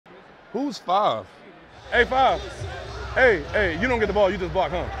Who's 5? Hey, 5. Hey, you don't get the ball, you just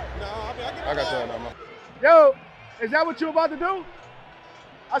block, huh? No, I got that. No. Yo, is that what you about to do?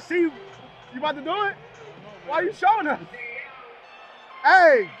 I see you. You about to do it? Why are you showing us?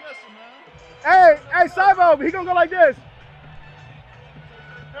 Hey, Cybo, he gonna go like this.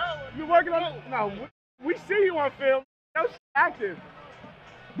 You working on it? No, we see you on film. That was active.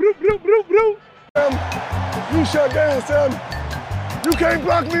 Bloop, bloop, bloop, bloop. You shut down, Sam. You can't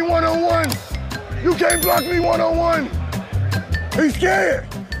block me one-on-one. You can't block me one-on-one. He's scared.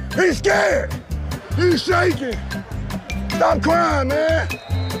 He's scared. He's shaking. Stop crying, man.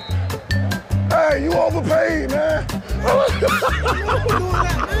 Hey, you overpaid, man. What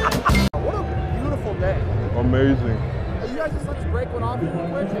a beautiful day. Amazing. You guys just let's break one off real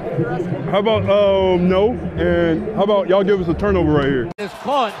quick. How about no? And how about y'all give us a turnover right here? His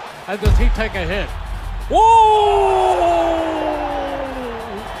punt, and does he take a hit? Whoa!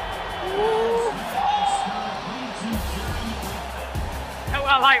 That's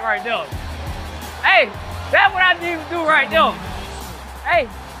what I like right there. Hey, that's what I need to do right there. Hey,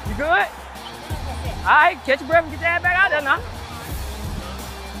 you good? All right, catch your breath and get that back out there now.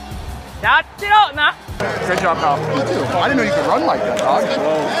 Now, sit up now. Great job, pal. You too. I didn't know you could run like that, dog.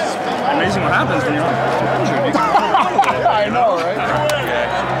 Well, amazing what happens when you're on. I know, right?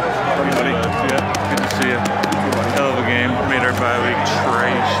 Hey, buddy. Good to see you. Hell of a game. Made our bye week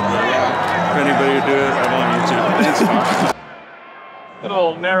trash. If anybody would do it, I'm on YouTube. It's fine. A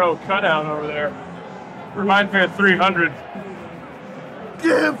little narrow cutout over there. Reminds me of 300.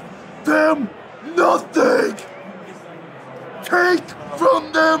 Give them nothing. Take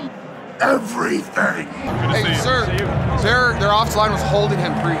from them everything. Hey, sir, their offensive line was holding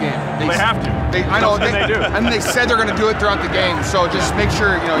him pregame. They have to. I know. They do. And they said they're going to do it throughout the game. So just make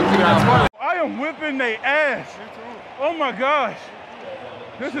sure, you keep an eye on it. I am whipping their ass. Oh my gosh.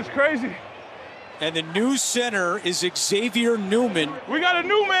 This is crazy. And the new center is Xavier Newman. We got a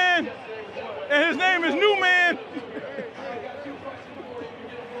new man, and his name is New Man.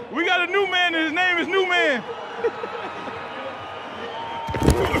 We got a new man, and his name is New Man.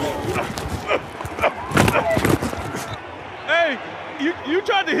 Hey, you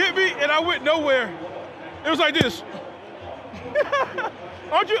tried to hit me, and I went nowhere. It was like this.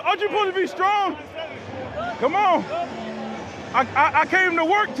 aren't you supposed to be strong? Come on. I came to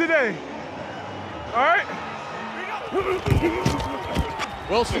work today. All right.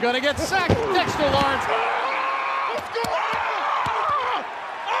 Wilson gonna get sacked. Dexter Lawrence. Let's go!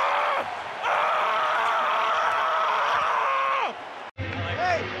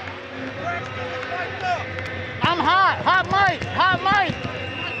 I'm hot. Hot mic.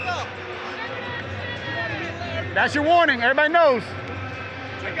 That's your warning. Everybody knows.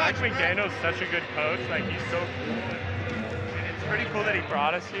 Mike McDaniel's such a good coach. Like, he's so cool. And it's pretty cool that he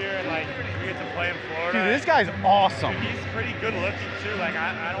brought us here and, like, we get to play in Florida. Dude, this guy's awesome. Dude, he's pretty good looking, too. Like,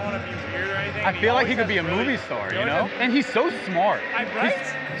 I don't want to be weird or anything. I feel like he could be a movie star, you know? And he's so smart. Right?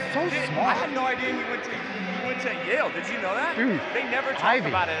 He's so smart. I had no idea he went to Yale. Did you know that? Dude, they never talk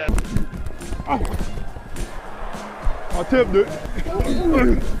about it. I tipped it.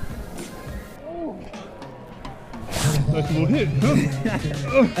 That's a little hit.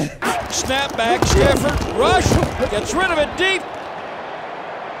 Snap back, Stafford, rush, gets rid of it deep.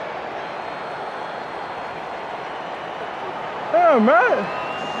 Yeah, man.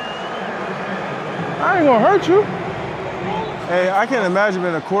 I ain't gonna hurt you. Hey, I can't imagine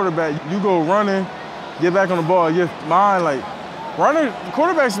being a quarterback. You go running, get back on the ball, your mind like running.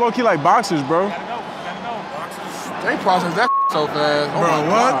 Quarterbacks low key like boxers, bro. They process that so fast. Bro,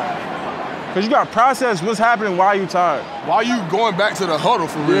 what? Cause you got to process what's happening while you tired. Why you going back to the huddle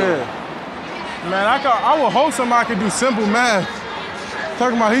for real? Yeah. Man, I would hope somebody could do simple math.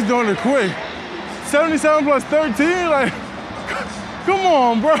 Talking about he's doing it quick. 77 plus 13, like, come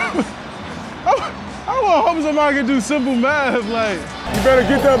on, bro. I would hope somebody could do simple math, like. You better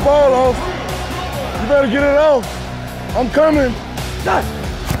get that ball off. You better get it off. I'm coming.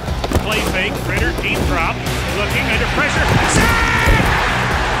 Play fake, Ritter, deep drop, looking under pressure.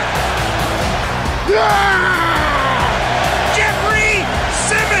 Jeffrey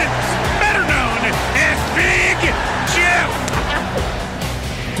Simmons, better known as Big Jeff.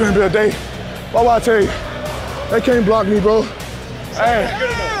 It's gonna be a day. What I tell you? They can't block me, bro. Hey,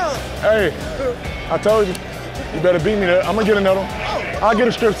 I told you. You better beat me there. I'm gonna get another one. I'll get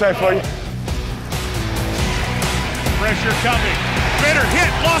a strip sack for you. Pressure coming. Ritter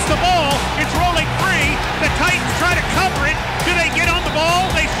hit, lost the ball. It's rolling free. The Titans try to cover it. Do they get on the ball?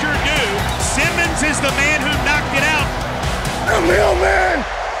 They sure do. Simmons is the man who knocked it out. I'm him, man.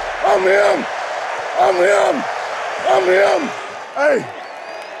 I'm him. I'm him. I'm him. Hey,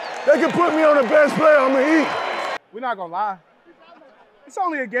 They can put me on the best player, I'm gonna eat. We're not gonna lie. It's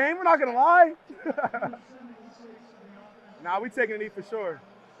only a game, we're not gonna lie. Nah, we taking an E for sure.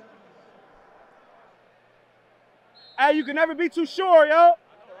 Hey, you can never be too sure, yo.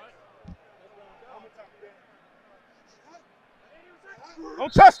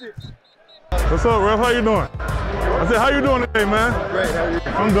 Don't touch it. What's up, Ref? How you doing? I said, how you doing today, man? Great, how are you?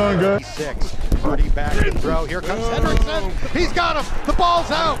 I'm doing good. 6. Purdy back to throw. Here comes Hendrickson. He's got him. The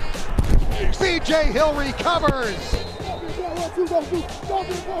ball's out. C.J. Hill recovers.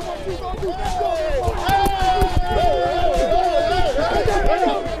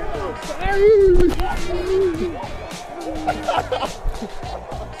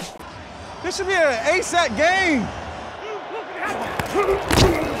 This should be an ASAP game.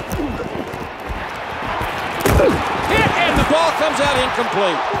 Hit, and the ball comes out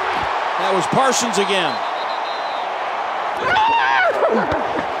incomplete. That was Parsons again.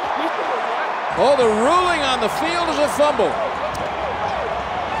 Oh, the ruling on the field is a fumble.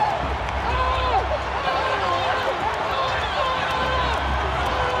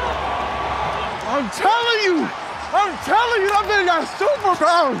 I'm telling you, that thing got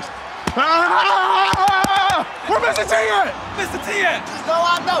superpowers. Where Mr. T at? Mr. T at? No,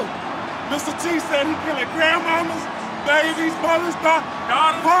 I know. Mr. T said he killing grandmamas, babies, mothers, fathers,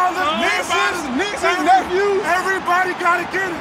 nieces, nephews. Everybody gotta get it.